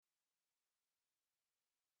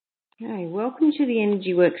Hi, welcome to the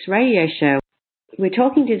Energy Works radio show. We're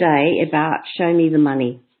talking today about Show Me the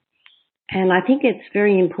Money. And I think it's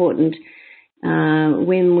very important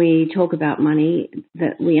when we talk about money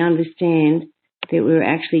that we understand that we're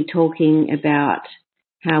actually talking about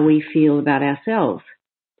how we feel about ourselves.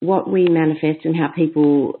 What we manifest and how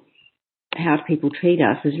people treat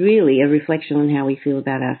us is really a reflection on how we feel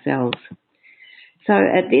about ourselves. So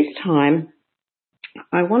at this time,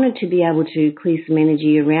 I wanted to be able to clear some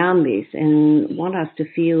energy around this and want us to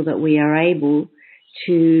feel that we are able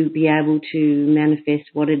to manifest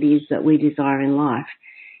what it is that we desire in life.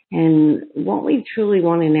 And what we truly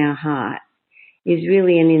want in our heart is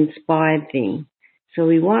really an inspired thing. So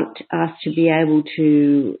we want us to be able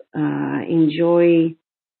to enjoy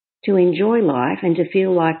life and to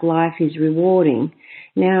feel like life is rewarding.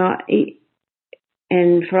 Now,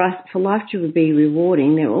 and for life to be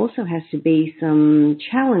rewarding, there also has to be some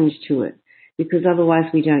challenge to it, because otherwise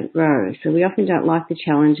we don't grow. So we often don't like the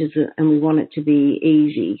challenges and we want it to be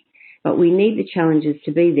easy. But we need the challenges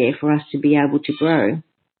to be there for us to be able to grow.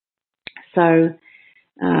 So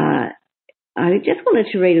I just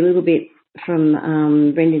wanted to read a little bit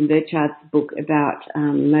from Brendon Burchard's book about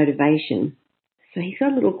motivation. So he's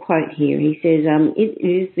got a little quote here. He says, it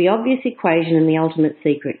is the obvious equation and the ultimate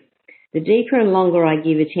secret. The deeper and longer I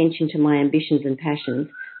give attention to my ambitions and passions,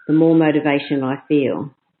 the more motivation I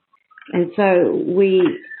feel. And so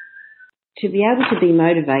to be able to be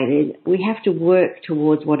motivated, we have to work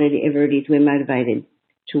towards whatever it is we're motivated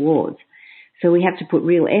towards. So we have to put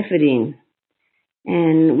real effort in.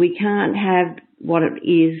 And we can't have what it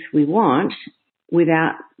is we want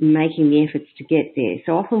without making the efforts to get there.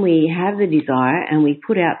 So often we have the desire and we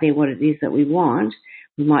put out there what it is that we want.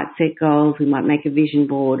 We might set goals, we might make a vision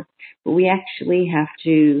board, but we actually have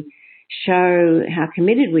to show how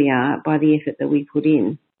committed we are by the effort that we put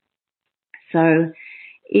in. So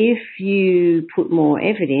if you put more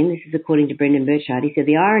effort in, this is according to Brendon Burchard, he said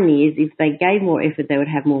the irony is if they gave more effort, they would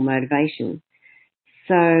have more motivation.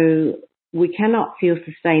 So we cannot feel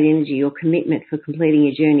sustained energy or commitment for completing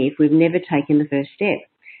a journey if we've never taken the first step.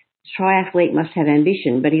 The triathlete must have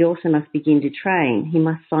ambition, but he also must begin to train. He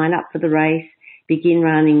must sign up for the race, begin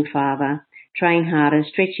running farther, train harder,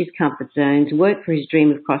 stretch his comfort zones, work for his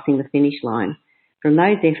dream of crossing the finish line. From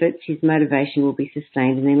those efforts, his motivation will be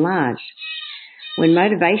sustained and enlarged. When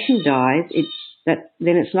motivation dies, then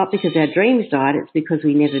it's not because our dreams died, it's because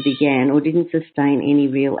we never began or didn't sustain any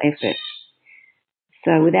real effort.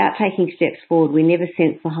 So without taking steps forward, we never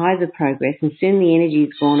sense the highs of progress, and soon the energy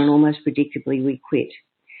is gone and almost predictably we quit.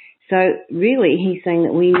 So really, he's saying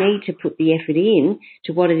that we need to put the effort in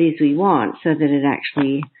to what it is we want so that it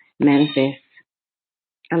actually manifests.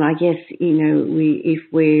 And I guess, if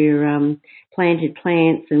we're planted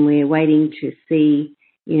plants and we're waiting to see,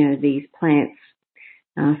 these plants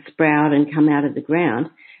sprout and come out of the ground,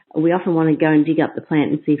 we often want to go and dig up the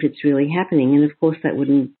plant and see if it's really happening. And of course, that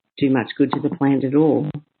wouldn't do much good to the plant at all.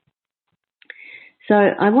 So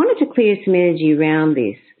I wanted to clear some energy around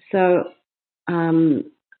this. So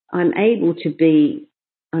I'm able to be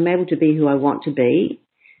who I want to be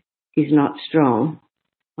is not strong.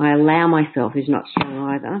 I allow myself is not strong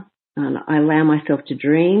either. I allow myself to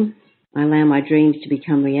dream. I allow my dreams to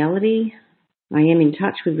become reality. I am in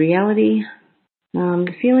touch with reality.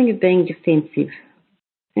 The feeling of being defensive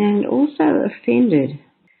and also offended.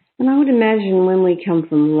 And I would imagine when we come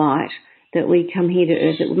from light that we come here to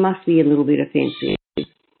earth, it must be a little bit offensive.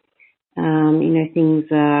 Things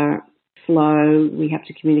are slow. We have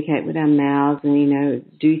to communicate with our mouths and,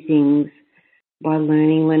 do things by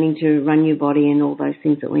learning to run your body and all those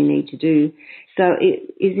things that we need to do. So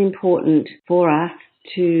it is important for us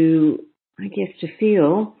to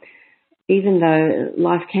feel, even though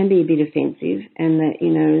life can be a bit offensive and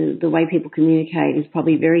that, the way people communicate is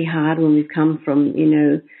probably very hard when we've come from,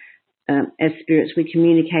 as spirits, we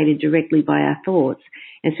communicated directly by our thoughts.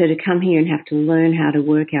 And so to come here and have to learn how to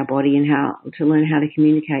work our body and how to learn how to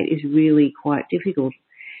communicate is really quite difficult.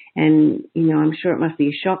 And, I'm sure it must be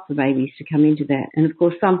a shock for babies to come into that. And of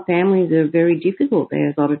course, some families are very difficult.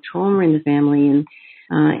 There's a lot of trauma in the family and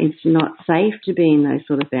it's not safe to be in those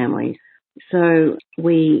sort of families. So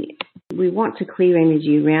we want to clear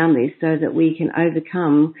energy around this so that we can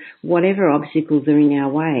overcome whatever obstacles are in our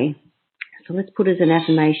way. So let's put as an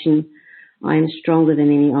affirmation, I am stronger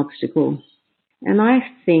than any obstacle. And I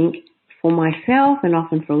think for myself and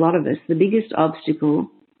often for a lot of us, the biggest obstacle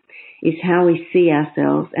is how we see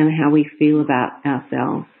ourselves and how we feel about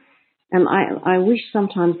ourselves. And I wish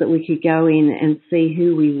sometimes that we could go in and see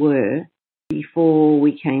who we were before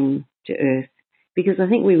we came to Earth, because I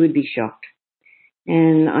think we would be shocked.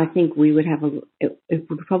 And I think we would have it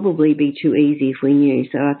would probably be too easy if we knew.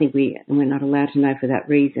 So I think we're not allowed to know for that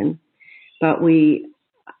reason. But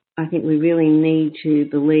I think we really need to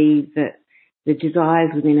believe that the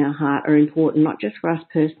desires within our heart are important, not just for us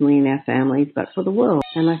personally and our families, but for the world.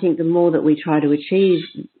 And I think the more that we try to achieve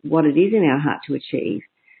what it is in our heart to achieve,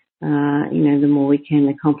 the more we can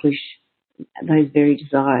accomplish those very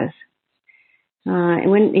desires.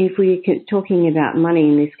 And if we're talking about money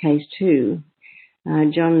in this case too,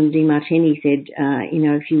 John DeMartini said,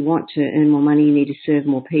 if you want to earn more money, you need to serve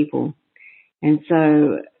more people. And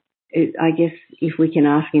so I guess if we can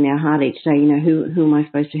ask in our heart each day, who am I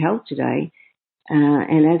supposed to help today?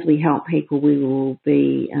 And as we help people, we will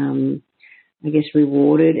be,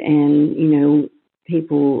 rewarded, and,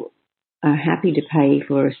 people are happy to pay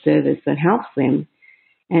for a service that helps them.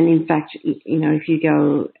 And in fact, if you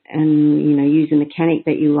go and, use a mechanic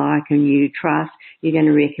that you like and you trust, you're going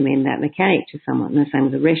to recommend that mechanic to someone. The same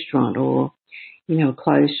with a restaurant or, a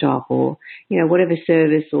clothes shop or, whatever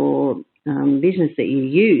service or business that you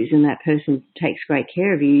use, and that person takes great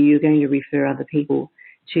care of you, you're going to refer other people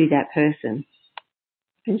to that person.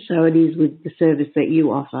 And so it is with the service that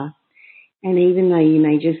you offer. And even though you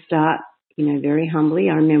may just start, very humbly,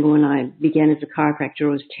 I remember when I began as a chiropractor,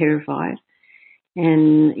 I was terrified.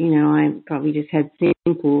 And, I probably just had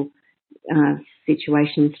simple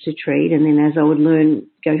situations to treat. And then as I would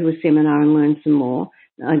go to a seminar and learn some more,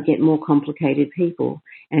 I'd get more complicated people.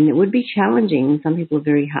 And it would be challenging. Some people are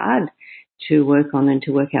very hard to work on and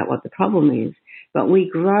to work out what the problem is. But we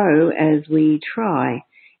grow as we try.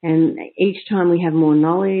 And each time we have more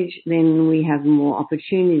knowledge, then we have more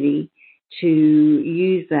opportunity to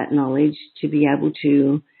use that knowledge to be able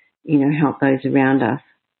to, help those around us.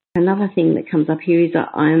 Another thing that comes up here is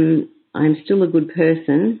that I'm still a good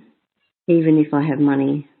person, even if I have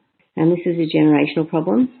money. And this is a generational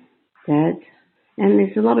problem, Dad. And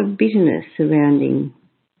there's a lot of bitterness surrounding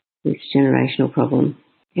this generational problem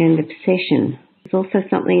and obsession. There's also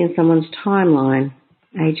something in someone's timeline,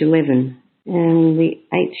 age 11. And the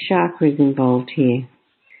 8th chakra is involved here.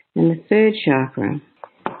 And the 3rd chakra.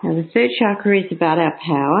 Now, the 3rd chakra is about our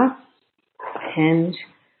power, and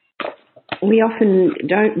we often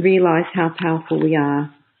don't realise how powerful we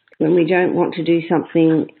are. When we don't want to do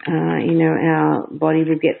something, our body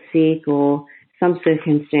will get sick or some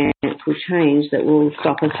circumstance will change that will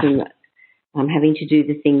stop us from having to do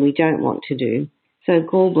the thing we don't want to do. So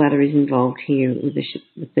gallbladder is involved here with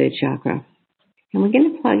the 3rd chakra. And we're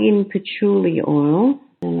going to plug in patchouli oil.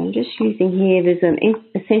 And I'm just using here, there's an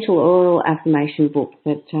essential oil affirmation book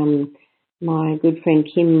that my good friend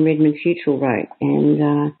Kim Redmond-Futrell wrote.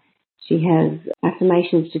 And she has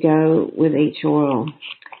affirmations to go with each oil.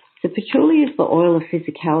 So patchouli is the oil of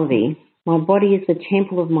physicality. My body is the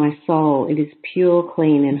temple of my soul. It is pure,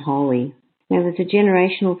 clean and holy. Now there's a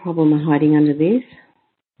generational problem hiding under this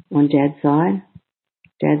on Dad's side.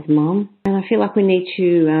 Dad's mum. And I feel like we need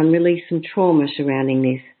to release some trauma surrounding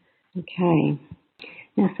this. Okay.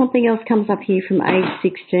 Now something else comes up here from age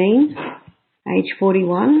 16, age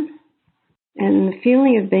 41, and the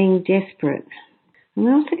feeling of being desperate. And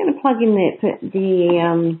we're also going to plug in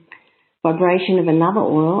the vibration of another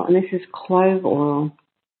oil, and this is clove oil.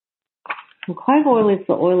 And clove oil is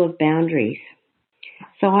the oil of boundaries.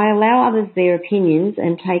 So I allow others their opinions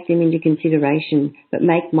and take them into consideration, but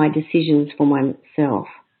make my decisions for myself.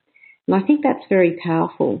 And I think that's very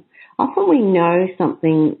powerful. Often we know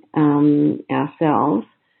something ourselves,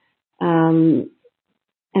 and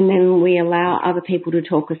then we allow other people to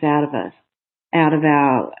talk us out of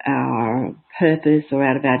our purpose or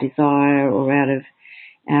out of our desire or out of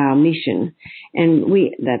our mission. And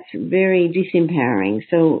that's very disempowering.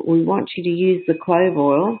 So we want you to use the clove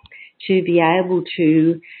oil to be able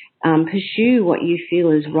to pursue what you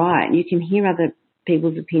feel is right. You can hear other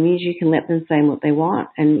people's opinions. You can let them say what they want,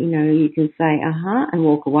 and you can say and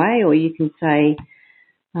walk away, or you can say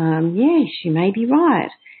yes, you may be right,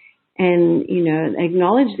 and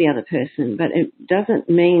acknowledge the other person. But it doesn't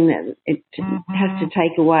mean that it has to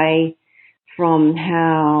take away from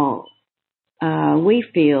how we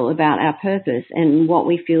feel about our purpose and what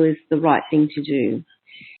we feel is the right thing to do.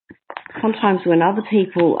 Sometimes when other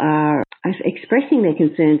people are expressing their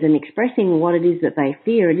concerns and expressing what it is that they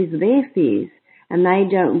fear, it is their fears, and they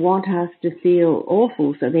don't want us to feel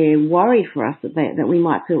awful, so they're worried for us that we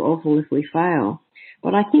might feel awful if we fail.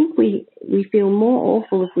 But I think we feel more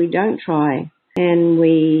awful if we don't try, and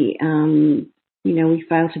we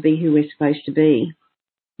fail to be who we're supposed to be.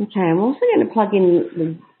 Okay, I'm also going to plug in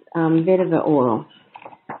the vetiver oil.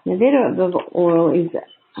 Now, vetiver oil is,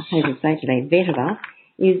 I hate to say today, vetiver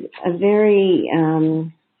is a very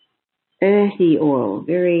earthy oil,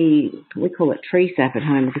 we call it tree sap at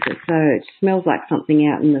home because it smells like something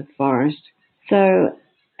out in the forest. So,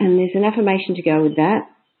 and there's an affirmation to go with that.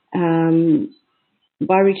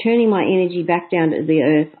 By returning my energy back down to the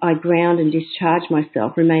earth, I ground and discharge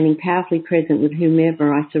myself, remaining powerfully present with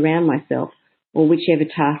whomever I surround myself or whichever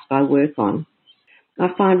task I work on. I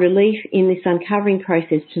find relief in this uncovering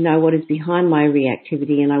process to know what is behind my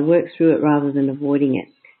reactivity, and I work through it rather than avoiding it,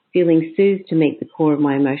 feeling soothed to meet the core of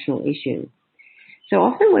my emotional issue. So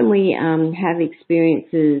often when we have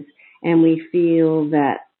experiences and we feel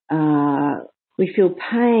that we feel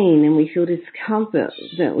pain and we feel discomfort,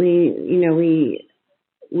 that we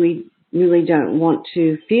really don't want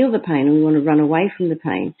to feel the pain and we want to run away from the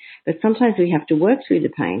pain. But sometimes we have to work through the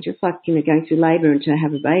pain, just like, going through labour and to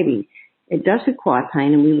have a baby. It does require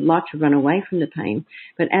pain and we would like to run away from the pain.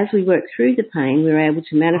 But as we work through the pain, we're able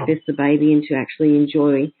to manifest the baby and to actually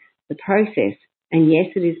enjoy the process. And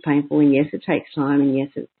yes, it is painful, and yes, it takes time, and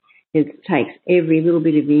yes, it takes every little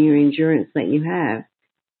bit of your endurance that you have.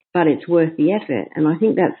 But it's worth the effort. And I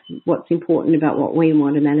think that's what's important about what we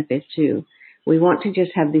want to manifest too. We want to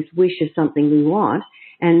just have this wish of something we want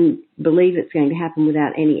and believe it's going to happen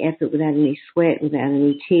without any effort, without any sweat, without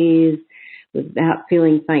any tears, without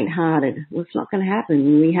feeling faint-hearted. Well, it's not going to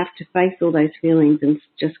happen. We have to face all those feelings and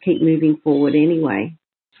just keep moving forward anyway.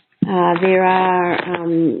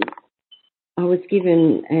 I was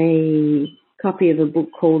given a copy of a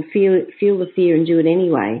book called Feel the Fear and Do It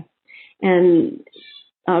Anyway. And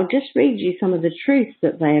I'll just read you some of the truths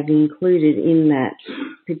that they have included in that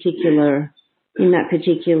particular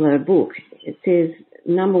book. It says,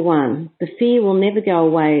 number 1, the fear will never go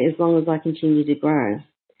away as long as I continue to grow.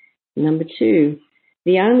 Number 2,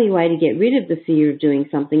 the only way to get rid of the fear of doing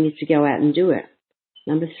something is to go out and do it.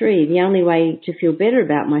 Number 3, the only way to feel better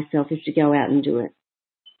about myself is to go out and do it.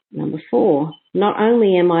 Number 4, not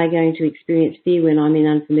only am I going to experience fear when I'm in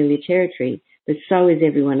unfamiliar territory, but so is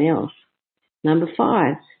everyone else. Number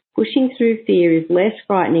 5, pushing through fear is less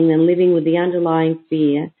frightening than living with the underlying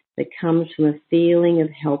fear that comes from a feeling of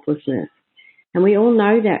helplessness. And we all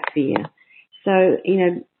know that fear. So,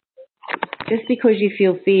 just because you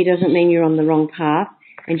feel fear doesn't mean you're on the wrong path.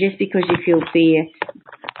 And just because you feel fear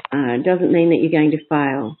doesn't mean that you're going to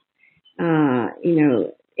fail.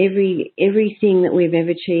 Everything that we've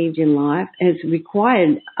ever achieved in life has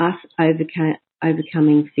required us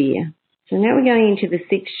overcoming fear. So now we're going into the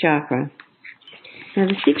 6th chakra. Now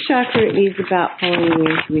the 6th chakra is about following your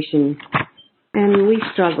intuition. And we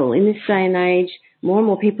struggle. In this day and age, more and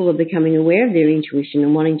more people are becoming aware of their intuition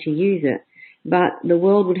and wanting to use it. But the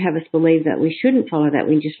world would have us believe that we shouldn't follow that.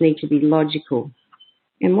 We just need to be logical.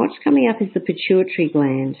 And what's coming up is the pituitary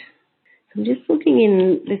gland. I'm just looking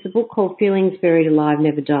in, there's a book called Feelings Buried Alive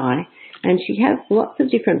Never Die, and she has lots of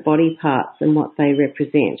different body parts and what they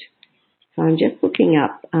represent. So I'm just looking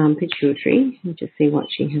up pituitary and to see what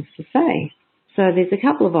she has to say. So there's a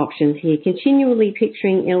couple of options here. Continually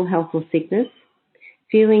picturing ill health or sickness,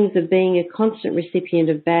 feelings of being a constant recipient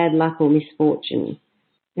of bad luck or misfortune,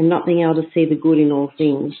 and not being able to see the good in all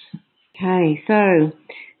things. Okay, so...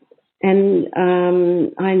 And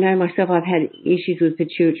I know myself, I've had issues with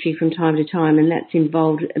pituitary from time to time, and that's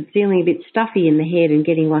involved feeling a bit stuffy in the head and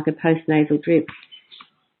getting like a postnasal drip.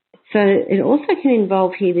 So it also can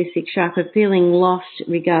involve here, this 6th chakra, feeling lost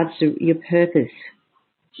regards to your purpose.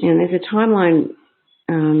 And there's a timeline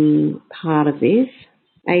part of this,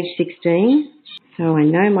 age 16. So I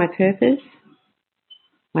know my purpose.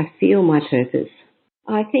 I feel my purpose.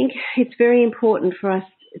 I think it's very important for us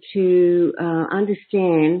to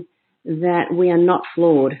understand that we are not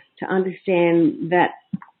flawed, to understand that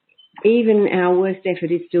even our worst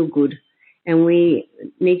effort is still good, and we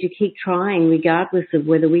need to keep trying regardless of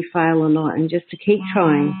whether we fail or not, and just to keep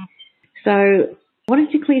trying. So I wanted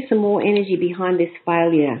to clear some more energy behind this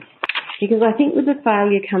failure, because I think with the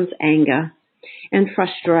failure comes anger and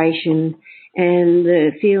frustration and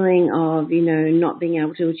the feeling of, not being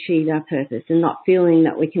able to achieve our purpose and not feeling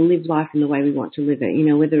that we can live life in the way we want to live it,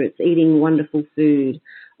 whether it's eating wonderful food,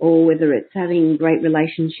 or whether it's having great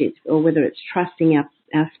relationships, or whether it's trusting our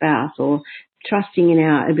spouse, or trusting in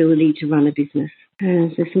our ability to run a business.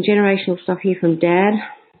 And there's some generational stuff here from Dad,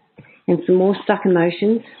 and some more stuck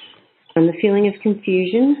emotions, and the feeling of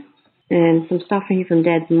confusion, and some stuff here from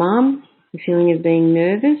Dad's mum, the feeling of being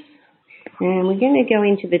nervous. And we're going to go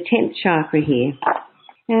into the 10th chakra here.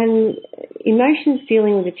 And emotions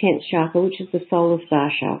dealing with the 10th chakra, which is the solar star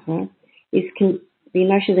chakra, is the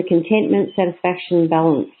emotions of contentment, satisfaction,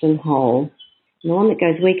 balanced and whole. And the one that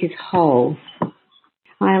goes weak is whole.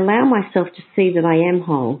 I allow myself to see that I am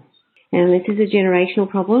whole. And this is a generational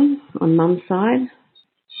problem on mum's side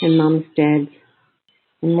and mum's dad's.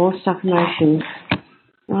 and more stuck emotions.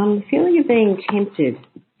 The feeling of being tempted.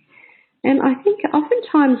 And I think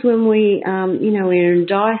oftentimes when we're in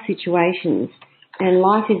dire situations and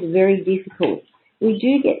life is very difficult, we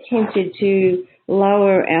do get tempted to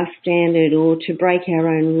lower our standard or to break our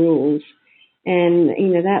own rules. And,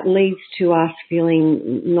 that leads to us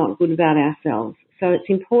feeling not good about ourselves. So it's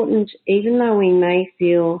important, even though we may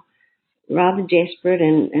feel rather desperate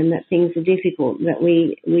and that things are difficult, that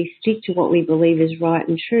we stick to what we believe is right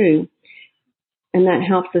and true. And that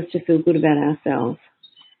helps us to feel good about ourselves.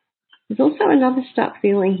 There's also another stuck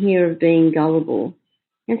feeling here of being gullible.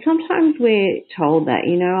 And sometimes we're told that,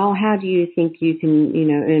 how do you think you can,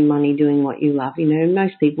 earn money doing what you love?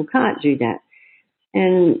 Most people can't do that.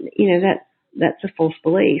 And, that's a false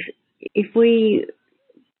belief. If we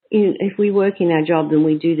work in our job and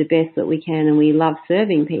we do the best that we can and we love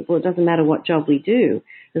serving people, it doesn't matter what job we do,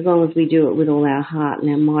 as long as we do it with all our heart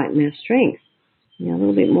and our might and our strength. A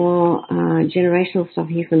little bit more generational stuff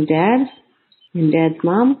here from Dad and Dad's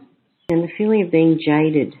mum, and the feeling of being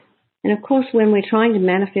jaded. And of course, when we're trying to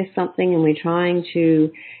manifest something and we're trying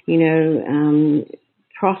to,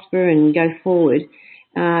 prosper and go forward,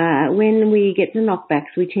 when we get the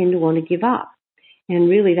knockbacks, we tend to want to give up. And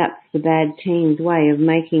really that's the bad team's way of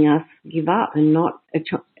making us give up and not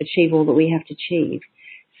achieve all that we have to achieve.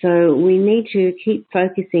 So we need to keep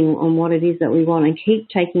focusing on what it is that we want and keep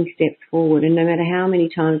taking steps forward. And no matter how many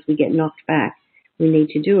times we get knocked back, we need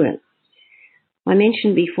to do it. I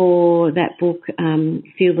mentioned before that book,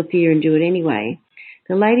 Feel the Fear and Do It Anyway.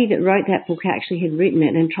 The lady that wrote that book actually had written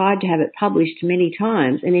it and tried to have it published many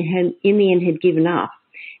times, and in the end had given up.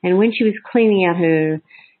 And when she was cleaning out her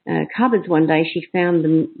cupboards one day, she found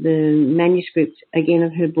the manuscript again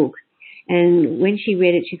of her book. And when she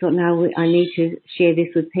read it, she thought, no, I need to share this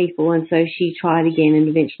with people. And so she tried again, and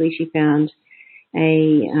eventually she found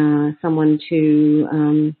someone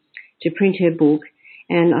to print her book.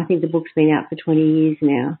 And I think the book's been out for 20 years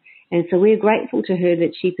now. And so we're grateful to her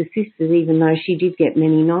that she persisted, even though she did get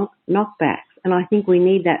many knockbacks. And I think we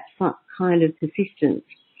need that kind of persistence.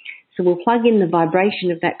 So we'll plug in the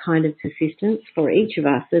vibration of that kind of persistence for each of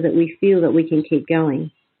us so that we feel that we can keep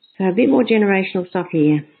going. So a bit more generational stuff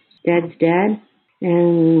here. Dad's dad.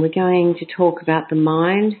 And we're going to talk about the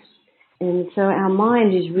mind. And so our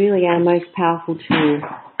mind is really our most powerful tool,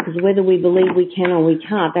 because whether we believe we can or we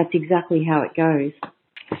can't, that's exactly how it goes.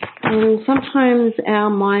 And sometimes our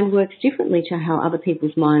mind works differently to how other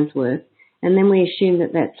people's minds work, and then we assume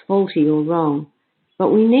that that's faulty or wrong.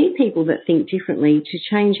 But we need people that think differently to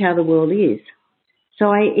change how the world is. So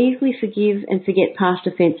I easily forgive and forget past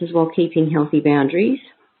offences while keeping healthy boundaries.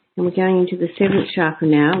 And we're going into the seventh chakra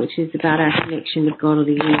now, which is about our connection with God or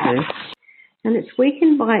the universe. And it's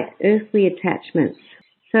weakened by earthly attachments.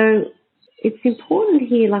 So it's important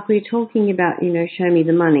here, like we were talking about, show me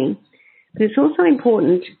the money. But it's also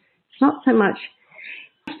important, it's not so much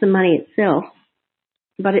the money itself,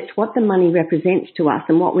 but it's what the money represents to us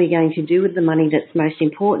and what we're going to do with the money that's most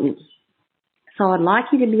important. So I'd like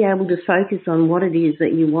you to be able to focus on what it is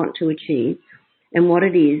that you want to achieve and what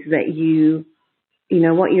it is that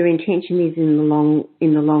what your intention is in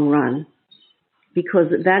the long run, because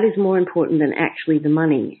that is more important than actually the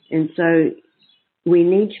money. And so we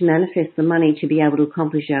need to manifest the money to be able to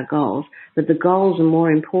accomplish our goals, but the goals are more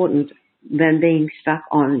important than being stuck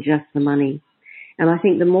on just the money. And I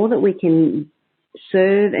think the more that we can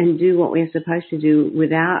serve and do what we're supposed to do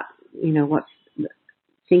without,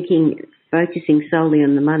 focusing solely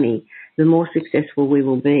on the money, the more successful we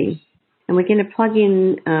will be. And we're going to plug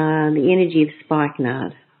in the energy of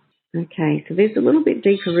spikenard. Okay, so there's a little bit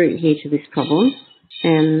deeper root here to this problem,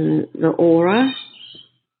 and the aura,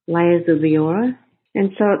 layers of the aura.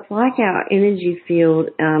 And so it's like our energy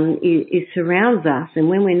field it surrounds us, and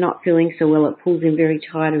when we're not feeling so well, it pulls in very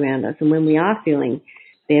tight around us. And when we are feeling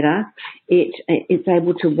better, it's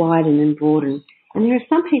able to widen and broaden. And there are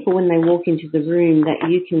some people when they walk into the room that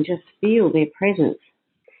you can just feel their presence.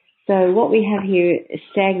 So what we have here is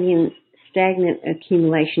stagnant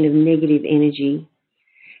accumulation of negative energy.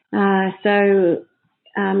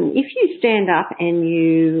 If you stand up and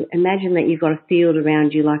you imagine that you've got a field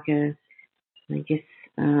around you like a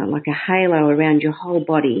halo around your whole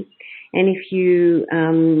body, and if you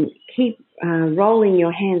keep rolling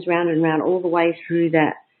your hands round and round all the way through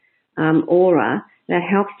that aura, that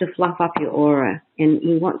helps to fluff up your aura. And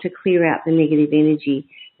we want to clear out the negative energy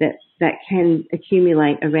that can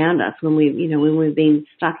accumulate around us when we've been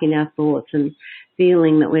stuck in our thoughts and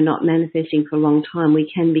feeling that we're not manifesting for a long time.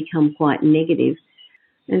 We can become quite negative.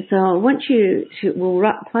 And so I want you to, we'll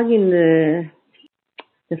plug in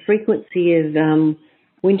the frequency of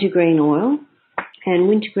wintergreen oil, And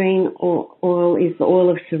wintergreen oil is the oil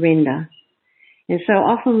of surrender. And so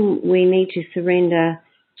often we need to surrender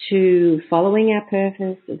to following our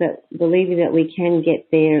purpose, that believing that we can get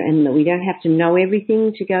there and that we don't have to know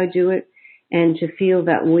everything to go do it, and to feel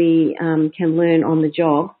that we can learn on the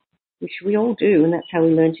job, which we all do, and that's how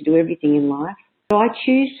we learn to do everything in life. So I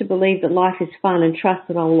choose to believe that life is fun and trust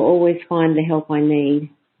that I will always find the help I need.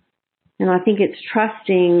 And I think it's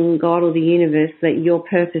trusting God or the universe that your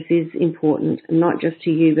purpose is important, and not just to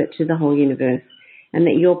you, but to the whole universe, and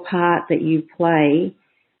that your part that you play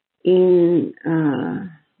in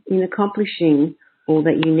accomplishing all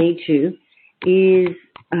that you need to is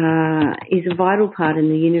a vital part in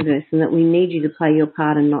the universe, and that we need you to play your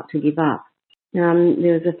part and not to give up. There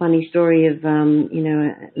was a funny story of,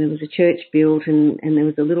 there was a church built and there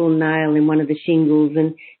was a little nail in one of the shingles,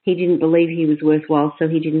 and he didn't believe he was worthwhile, so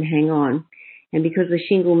he didn't hang on. And because the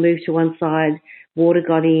shingle moved to one side, water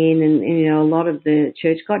got in, and a lot of the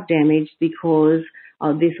church got damaged because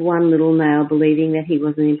of this one little nail believing that he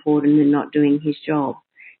wasn't important and not doing his job.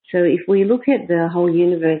 So if we look at the whole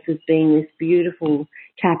universe as being this beautiful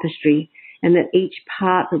tapestry, and that each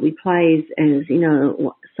part that we play is as,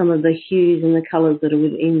 some of the hues and the colours that are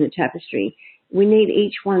within the tapestry, we need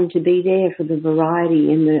each one to be there for the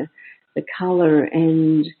variety and the colour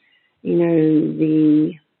and,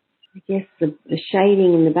 the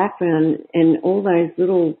shading in the background, and all those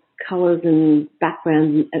little colours and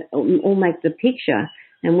backgrounds all make the picture.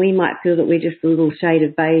 And we might feel that we're just a little shade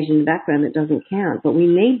of beige in the background that doesn't count, but we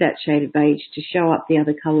need that shade of beige to show up the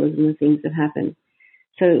other colours and the things that happen.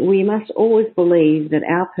 So we must always believe that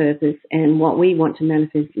our purpose and what we want to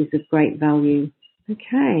manifest is of great value.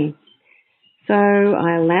 Okay. So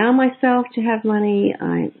I allow myself to have money.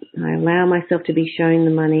 I allow myself to be shown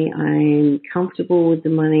the money. I'm comfortable with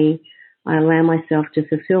the money. I allow myself to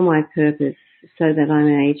fulfill my purpose so that I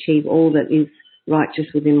may achieve all that is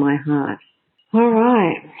righteous within my heart. All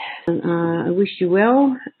right. I wish you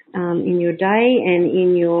well in your day and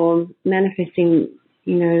in your manifesting,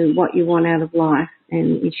 what you want out of life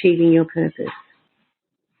and achieving your purpose.